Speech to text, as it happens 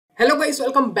Hello guys,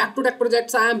 welcome back to Tech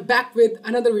Projects. I am back with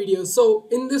another video. So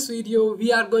in this video,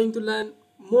 we are going to learn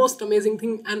most amazing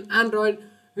thing on Android.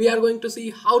 We are going to see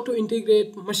how to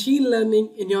integrate machine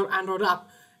learning in your Android app.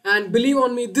 And believe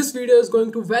on me, this video is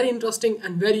going to be very interesting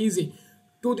and very easy.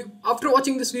 After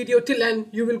watching this video till end,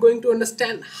 you will going to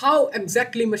understand how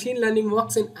exactly machine learning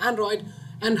works in Android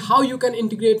and how you can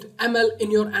integrate ML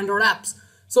in your Android apps.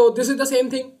 So this is the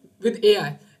same thing with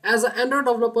AI. As an Android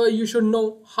developer, you should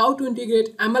know how to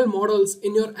integrate ML models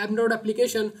in your Android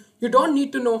application. You don't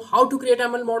need to know how to create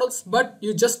ML models, but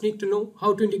you just need to know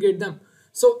how to integrate them.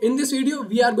 So in this video,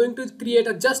 we are going to create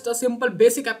just a simple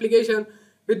basic application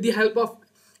with the help of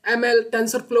ML,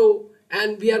 TensorFlow,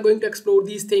 and we are going to explore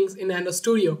these things in Android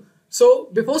Studio. So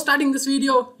before starting this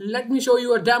video, let me show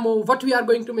you a demo what we are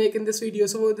going to make in this video.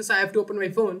 So for this, I have to open my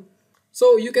phone.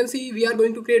 So you can see we are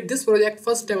going to create this project,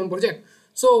 first demo project.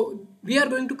 So we are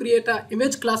going to create an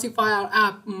image classifier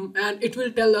app and it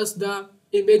will tell us the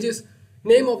images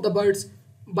name of the birds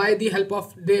by the help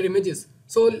of their images.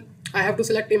 So I have to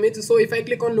select image. So if I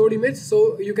click on load image,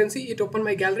 so you can see it open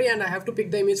my gallery and I have to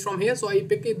pick the image from here. So I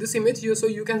pick this image here. So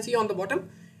you can see on the bottom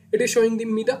it is showing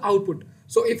me the output.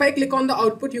 So if I click on the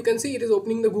output, you can see it is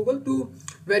opening the Google to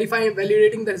verify and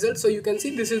validating the result. So you can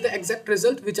see this is the exact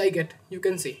result which I get. You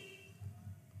can see.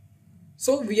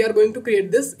 So we are going to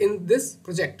create this in this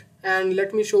project, and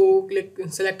let me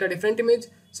select a different image.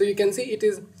 So you can see it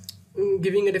is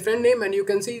giving a different name, and you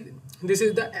can see this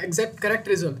is the exact correct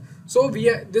result. So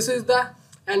this is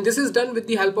done with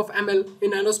the help of ML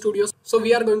in Android Studio. So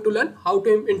we are going to learn how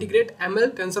to integrate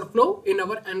ML TensorFlow in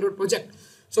our Android project.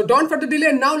 So don't further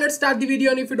delay. Now let's start the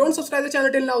video. And if you don't subscribe the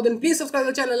channel till now, then please subscribe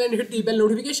the channel and hit the bell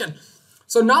notification.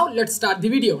 So now let's start the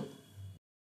video.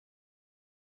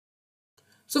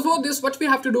 So for this, what we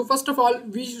have to do, first of all,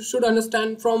 we should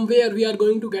understand from where we are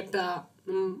going to get the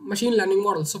machine learning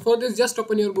model. So for this, just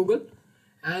open your Google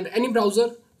and any browser,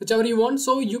 whichever you want.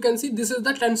 So you can see this is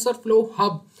the TensorFlow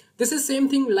Hub. This is same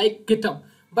thing like GitHub,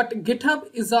 but GitHub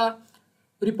is a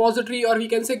repository, or we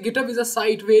can say GitHub is a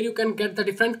site where you can get the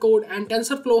different code, and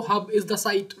TensorFlow Hub is the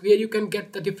site where you can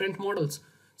get the different models.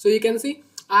 So you can see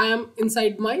I am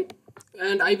inside my,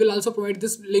 and I will also provide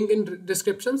this link in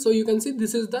description. So you can see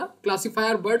this is the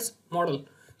classifier birds model.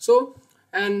 So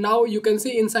and now you can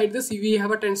see inside this we have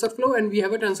a TensorFlow and we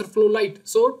have a TensorFlow Lite.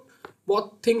 So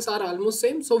both things are almost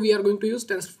same. So we are going to use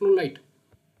TensorFlow Lite.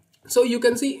 So you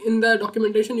can see in the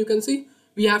documentation, you can see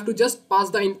we have to just pass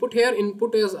the input here.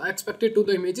 Input is expected to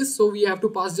the images. So we have to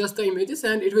pass just the images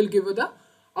and it will give the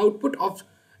output of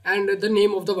and the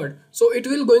name of the bird. So it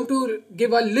will going to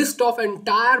give a list of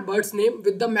entire bird's name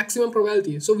with the maximum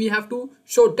probability. So we have to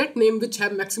show that name which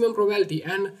have maximum probability,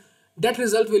 and that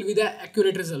result will be the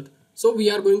accurate result. So we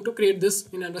are going to create this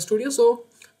in Android Studio. So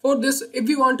for this, if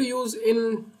we want to use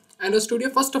in Android Studio,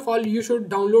 first of all, you should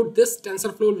download this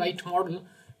TensorFlow Lite model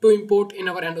to import in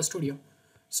our Android Studio.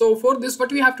 So for this,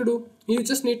 what we have to do, you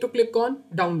just need to click on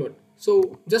download.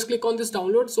 So just click on this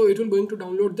download. So it will going to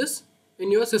download this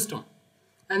in your system.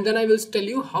 And then I will tell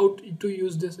you how to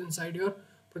use this inside your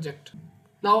project.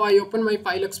 Now I open my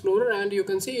file explorer and you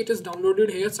can see it is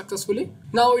downloaded here successfully.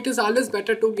 Now it is always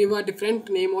better to give a different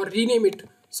name or rename it.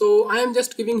 So I am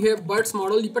just giving here birds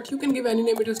model, but you can give any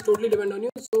name, it is totally depend on you.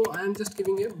 So I am just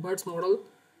giving here birds model,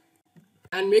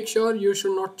 and make sure you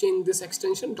should not change this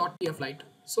extension .tflite.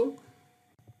 So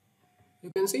you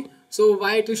can see, so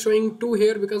why it is showing 2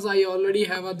 here, because I already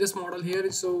have this model here.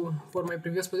 So for my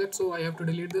previous project, so I have to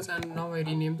delete this, and now I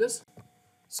rename this.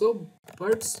 So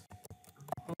birds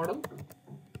model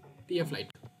TF-Lite.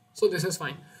 So this is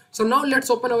fine. So now let's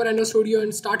open our Android Studio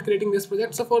and start creating this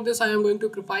project. So for this, I am going to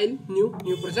file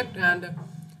new project, and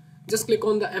just click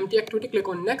on the empty activity, click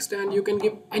on next, and you can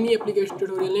give any application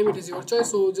tutorial name, it is your choice.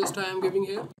 So just I am giving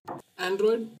here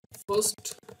Android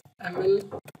first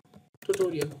ML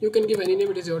tutorial. You can give any name,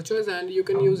 it is your choice, and you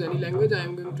can use any language. I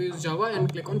am going to use Java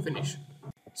and click on finish.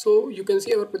 So you can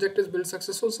see our project is built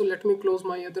successful. So let me close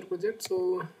my other project,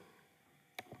 so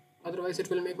otherwise it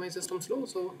will make my system slow.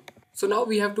 So now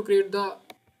we have to create the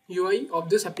UI of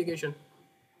this application.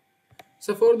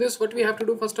 So for this, what we have to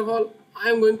do, first of all, I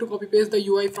am going to copy paste the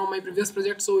UI from my previous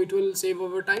project, so it will save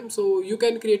over time. So you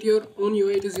can create your own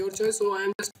UI, it is your choice. So I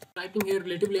am just typing here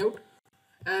relative layout,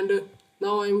 and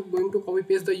now I'm going to copy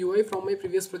paste the UI from my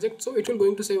previous project, so it will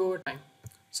going to save over time.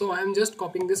 So I'm just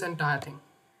copying this entire thing.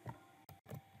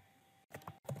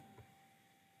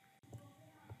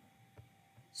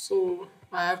 So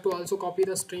I have to also copy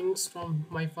the strings from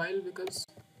my file because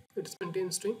it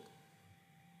contains string.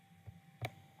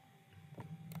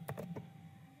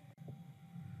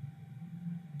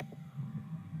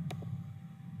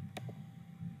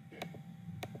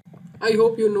 I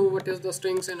hope you know what is the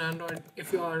strings in Android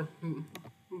if you are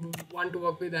want to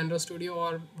work with Android Studio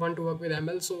or want to work with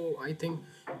ML. So I think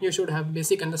you should have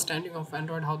basic understanding of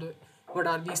Android, what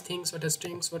are these things, what are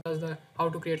strings, what are the how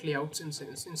to create layouts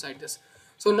inside this.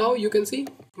 So now you can see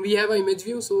we have an image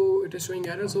view, so it is showing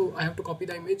error, so I have to copy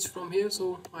the image from here.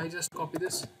 So I just copy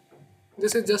this.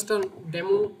 This is just a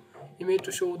demo image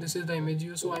to show this is the image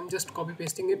view, so I'm just copy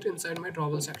pasting it inside my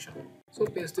drawable section. So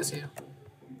paste this here.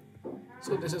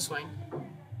 So this is fine.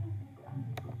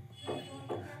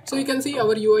 So you can see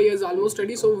our UI is almost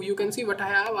ready. So you can see what I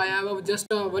have just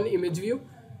one image view,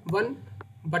 one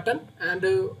button, and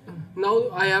now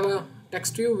I have a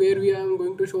text view where we are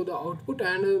going to show the output,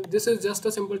 and this is just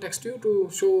a simple text view to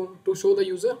show the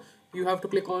user. You have to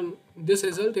click on this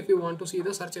result if you want to see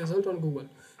the search result on Google.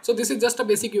 So this is just a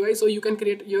basic UI, so you can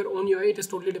create your own UI. It is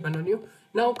totally dependent on you.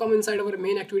 Now come inside our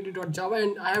main activity.java,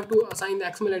 and I have to assign the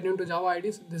XML identity to Java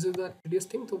IDs. This is the tedious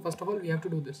thing. So first of all, we have to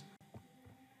do this.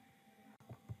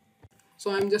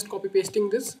 So I'm just copy pasting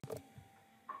this.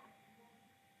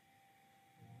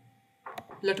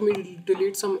 Let me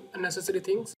delete some unnecessary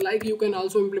things, like you can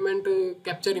also implement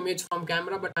capture image from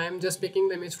camera, but I am just taking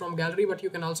the image from gallery, but you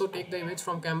can also take the image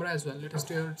from camera as well. It is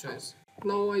to your choice.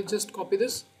 Now I just copy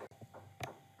this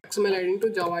XML ID to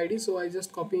Java ID, so I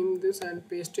just copy this and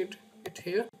paste it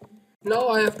here. Now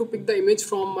I have to pick the image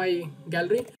from my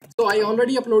gallery. So I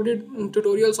already uploaded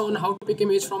tutorials on how to pick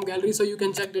image from gallery, so you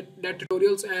can check that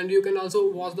tutorials, and you can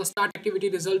also watch the start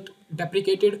activity result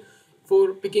deprecated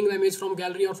for picking the image from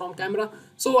gallery or from camera.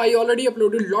 So I already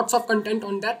uploaded lots of content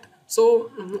on that,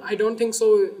 so I don't think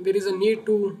so there is a need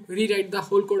to rewrite the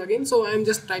whole code again. So I am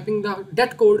just typing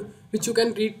that code which you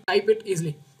can type it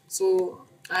easily. So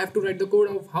I have to write the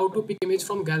code of how to pick image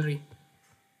from gallery.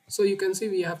 So you can see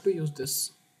we have to use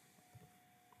this.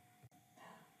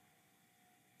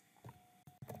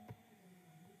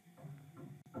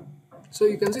 So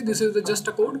you can see this is just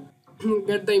a code.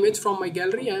 Get the image from my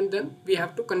gallery, and then we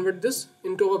have to convert this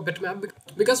into a bitmap,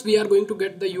 because we are going to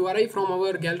get the URI from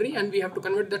our gallery, and we have to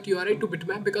convert that URI to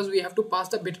bitmap, because we have to pass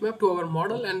the bitmap to our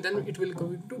model, and then it will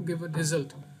going to give a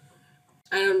result.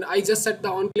 And I just set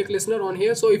the on-click listener on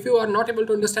here. So if you are not able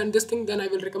to understand this thing, then I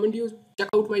will recommend you check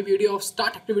out my video of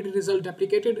start activity result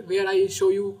deprecated, where I show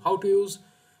you how to use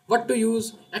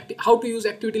how to use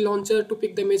activity launcher to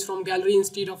pick the image from gallery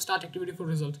instead of start activity for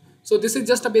result. So this is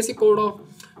just a basic code of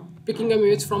picking an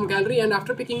image from gallery, and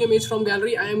after picking image from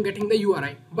gallery I am getting the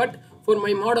URI. But for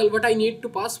my model, what I need to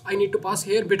pass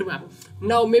here bitmap.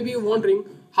 Now maybe you're wondering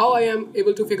how I am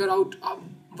able to figure out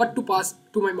what to pass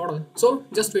to my model. So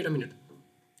just wait a minute.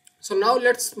 So now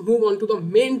let's move on to the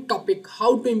main topic,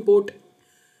 how to import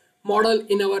model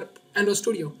in our Android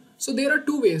Studio. So there are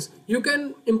two ways. You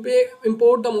can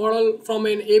import the model from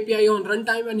an API on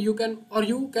runtime, and you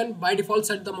can by default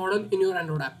set the model in your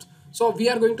Android apps. So we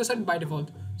are going to set by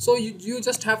default. So you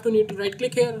just have to need to right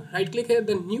click here,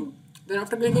 then new. Then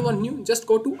after clicking on new, just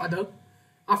go to other.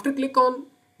 After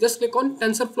just click on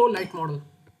TensorFlow Lite model.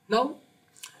 Now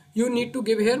you need to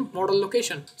give here model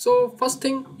location. So first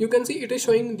thing, you can see it is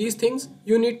showing these things.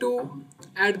 You need to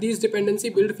add these dependency,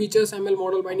 build features, ML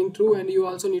model binding true, and you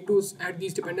also need to add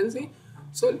these dependency.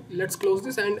 So let's close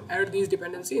this and add these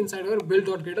dependency inside our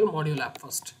build.gradle module app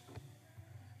first.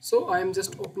 So I am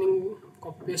just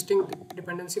copy pasting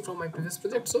dependency from my previous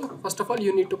project. So first of all,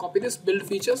 you need to copy this build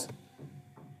features,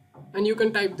 and you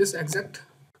can type this exact.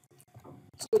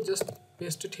 So just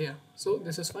paste it here. So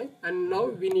this is fine, and now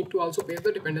we need to also paste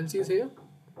the dependencies here.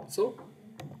 So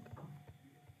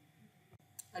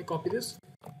I copy this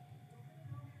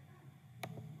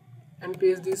and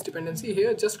paste this dependency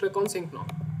here. Just click on sync now.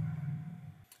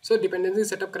 So dependency is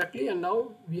set up correctly, and now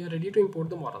we are ready to import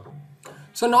the model.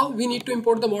 So now we need to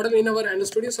import the model in our Android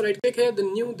Studio. So right click here,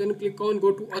 then new, then click on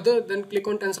go to other, then click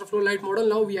on TensorFlow Lite model.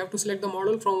 Now we have to select the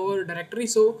model from our directory.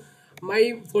 So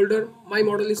my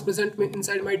model is present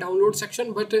inside my download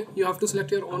section, but you have to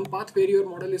select your own path where your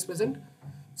model is present.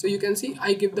 So you can see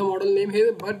I give the model name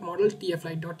here, but model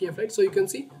tflite.tflite. So you can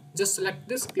see, just select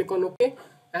this, click on OK,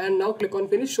 and now click on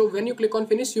finish. So when you click on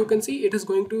finish, you can see it is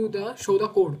going to show the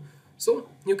code. So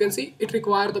you can see it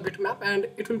requires the bitmap, and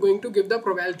it will going to give the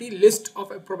probability list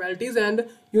of probabilities, and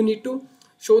you need to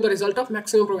show the result of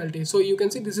maximum probability. So you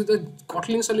can see this is the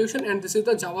Kotlin solution, and this is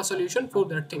the Java solution for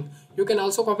that thing. You can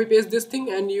also copy paste this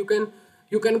thing, and you can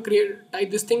type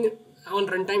this thing on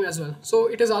runtime as well. So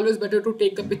it is always better to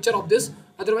take the picture of this.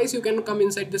 Otherwise you can come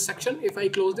inside this section. If I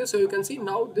close this, so you can see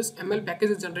now this ML package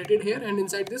is generated here, and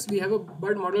inside this we have a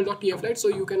bird model.tflite. So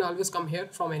you can always come here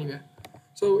from anywhere.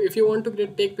 So if you want to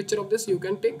take picture of this, you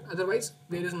can take, otherwise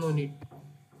there is no need.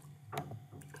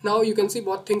 now you can see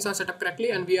both things are set up correctly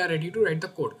and we are ready to write the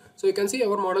code. So you can see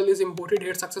our model is imported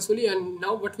here successfully, and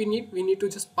now what we need to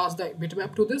just pass the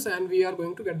bitmap to this and we are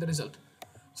going to get the result.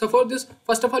 So for this,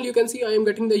 first of all, you can see I am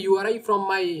getting the URI from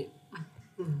my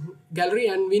gallery,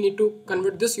 and we need to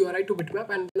convert this URI to bitmap,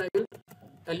 and then I will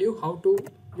tell you how to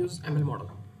use ML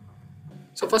model.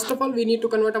 So first of all, we need to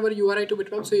convert our URI to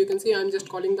bitmap. So you can see I'm just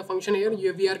calling the function here.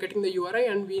 We are getting the URI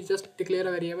and we just declare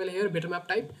a variable here, bitmap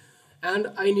type,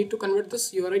 and I need to convert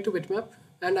this URI to bitmap,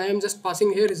 and I am just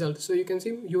passing here result. So you can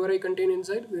see URI contain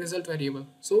inside result variable.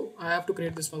 So I have to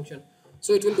create this function.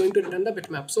 So it will going to return the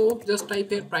bitmap. So just type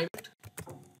here private,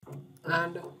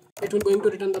 and it will going to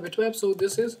return the bitmap. So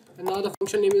this is, and now the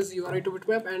function name is URI to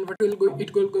bitmap, and what will go,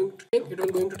 it will going to take, it will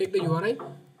going to take the URI.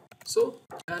 So,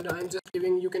 and I'm just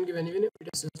giving, you can give any name, it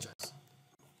is your choice.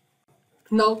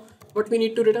 Now what we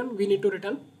need to return, we need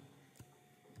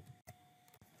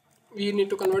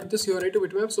to convert this URI to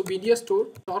bitmap. So bds store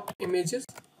dot images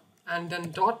and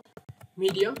then dot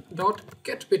media dot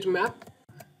get bitmap,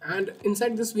 and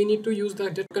inside this we need to use the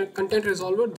get content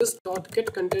resolver, this dot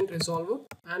get content resolver,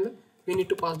 and we need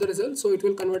to pass the result. So it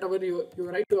will convert our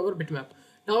URI to our bitmap.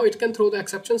 Now it can throw the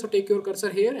exception. So take your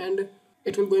cursor here and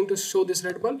it will going to show this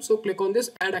red bulb. So click on this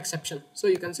add exception. So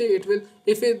you can see it will,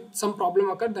 if some problem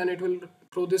occur, then it will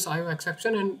throw this IO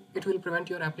exception and it will prevent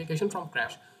your application from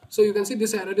crash. So you can see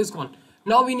this error is gone.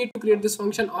 Now we need to create this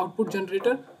function output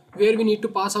generator, where we need to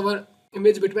pass our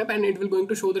image bitmap and it will going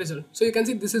to show the result. So you can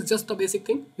see this is just a basic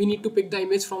thing. We need to pick the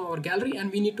image from our gallery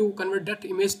and we need to convert that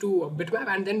image to a bitmap,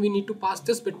 and then we need to pass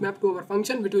this bitmap to our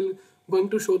function, which will going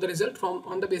to show the result from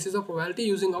on the basis of probability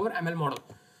using our ML model.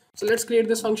 So let's create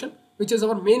this function, which is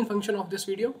our main function of this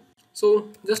video. So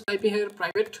just type here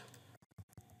private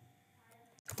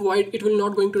void, it will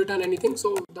not going to return anything.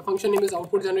 So the function name is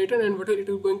output generator, and what it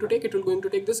will going to take, it will going to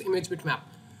take this image bitmap.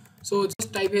 So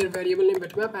just type here variable name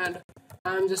bitmap, and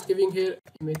I'm just giving here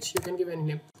image, you can give any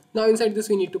name. Now inside this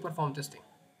we need to perform this thing.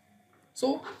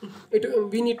 So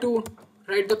we need to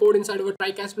write the code inside our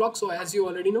try catch block. So as you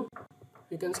already know,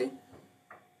 you can see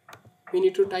we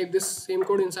need to type this same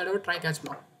code inside our try catch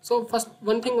block. So first,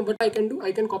 one thing what I can do,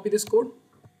 I can copy this code.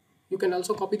 You can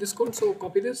also copy this code. So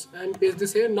copy this and paste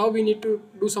this here. Now we need to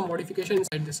do some modification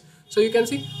inside this. So you can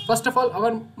see, first of all,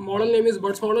 our model name is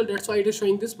BERTS model. That's why it is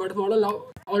showing this BERTS model. Now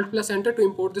Alt plus enter to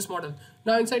import this model.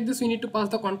 Now inside this we need to pass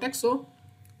the context. So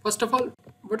first of all,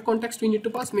 what context we need to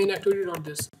pass? Main activity dot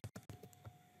this.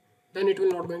 Then it will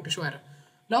not going to show error.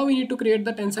 Now we need to create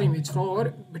the tensor image from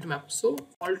our bitmap. So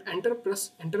Alt enter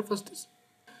plus enter first this.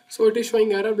 So it is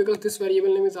showing error because this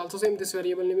variable name is also same, this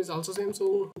variable name is also same.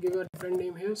 So give a different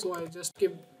name here. So I just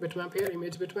give bitmap here,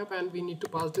 image bitmap, and we need to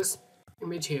pass this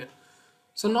image here.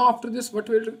 So now after this, what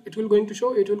will it will going to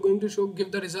show? It will going to show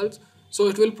give the results. So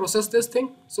it will process this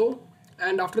thing. So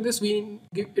and after this we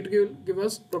give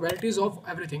us probabilities of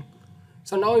everything.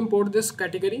 So now import this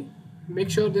category. Make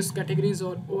sure this category is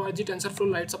org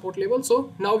TensorFlow Lite support label.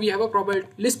 So now we have a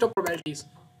list of probabilities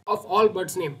of all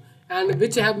birds name, and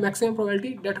which have maximum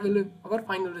probability, that will be our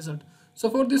final result. So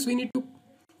for this we need to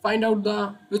find out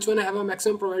the which one have a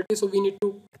maximum probability. So we need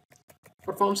to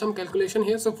perform some calculation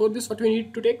here. So for this, what we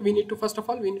need to take, we need to first of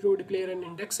all we need to declare an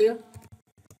index here.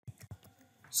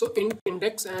 So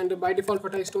index, and by default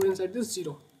what I store inside this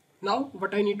 0. Now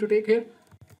what I need to take here,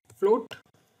 float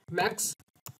max.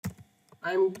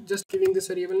 I am just giving this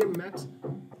variable name max,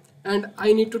 and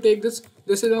I need to take this.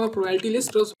 This is our probability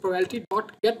list. So probability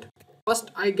dot get.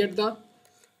 First I get the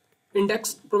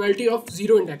index probability of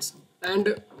 0 index,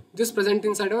 and this present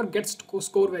inside our get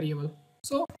score variable.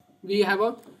 So we have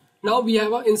a, now we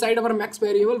have a inside our max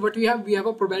variable, what we have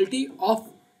a probability of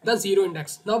the 0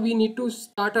 index. Now we need to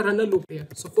start a runner loop here.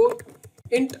 So for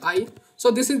int I, so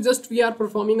this is just we are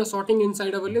performing a sorting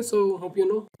inside our list. So hope you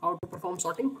know how to perform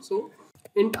sorting. So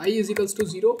int I is equals to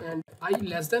 0 and I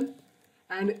less than,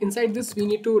 and inside this we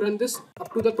need to run this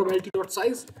up to the probability dot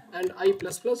size and I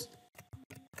plus plus.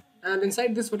 And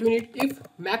inside this what we need, if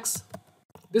max,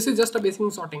 this is just a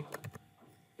basic sorting,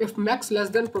 if max less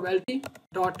than probability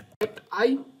dot get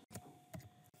I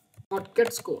dot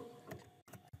get score.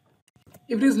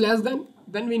 If it is less than,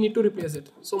 then we need to replace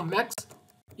it. So max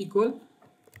equal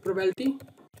probability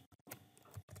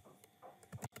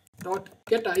dot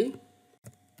get I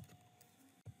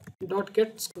dot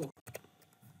get score.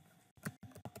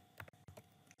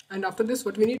 And after this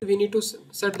what we need to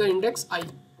set the index I,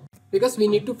 because we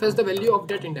need to fetch the value of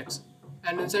that index,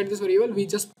 and inside this variable we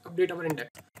just update our index.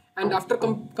 And after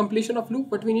completion of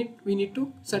loop, what we need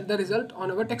to set the result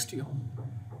on our text view.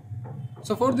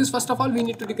 So for this, first of all we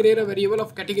need to declare a variable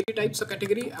of category type. So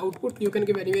category output, you can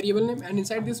give any variable name, and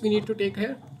inside this we need to take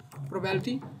here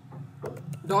probability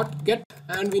dot get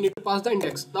and we need to pass the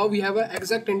index. Now we have an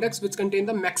exact index which contain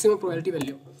the maximum probability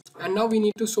value, and now we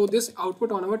need to show this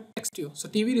output on our text view. So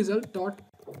TV result dot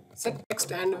set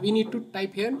text, and we need to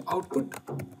type here output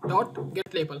dot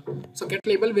get label. So get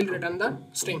label will return the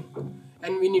string,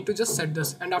 and we need to just set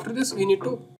this, and after this we need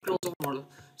to close our model.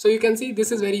 So you can see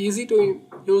this is very easy to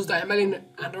use the ML in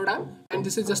Android app, and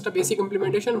this is just a basic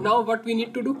implementation. Now what we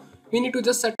need to do, we need to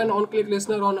just set an on-click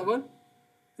listener on our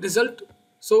result,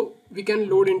 so we can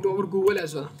load into our Google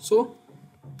as well. So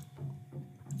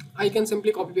I can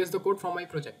simply copy paste the code from my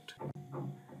project.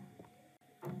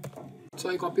 So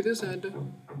I copy this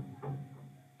and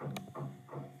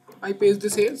I paste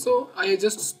this here. So I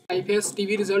just type here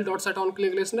TV result dot set on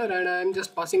click listener, and I am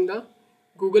just passing the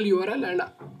Google URL and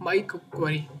my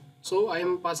query. So I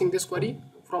am passing this query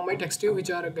from my text view, which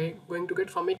are going to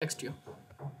get from my text view.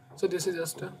 So this is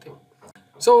just a thing.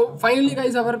 So finally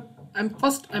guys, our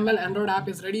first ML Android app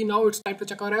is ready. Now it's time to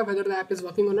check our app whether the app is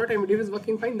working or not, and if it is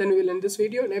working fine, then we will end this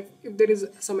video, and if there is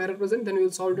some error present, then we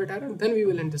will solve that error, then we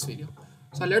will end this video.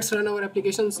 So let's run our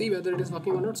application, see whether it is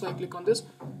working or not. So I click on this.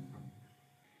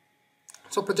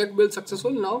 So project build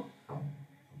successful. Now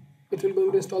it will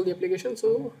going to install the application.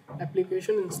 So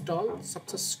application installed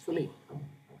successfully.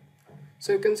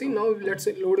 So you can see now, let's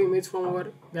say load image from our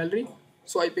gallery.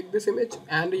 So I pick this image,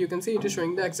 and you can see it is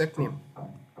showing the exact name.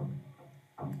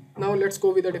 Now let's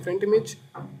go with a different image.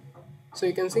 So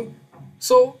you can see,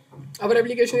 so our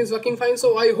application is working fine.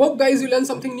 So I hope guys you learned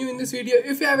something new in this video.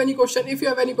 If you have any question, if you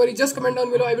have any query, just comment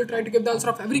down below. I will try to give the answer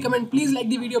of every comment. Please like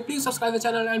the video, please subscribe the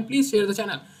channel, and please share the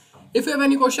channel. If you have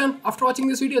any question after watching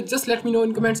this video, just let me know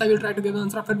in comments. I will try to give the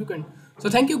answer of every comment. So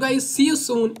thank you guys. See you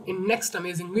soon in next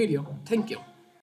amazing video. Thank you.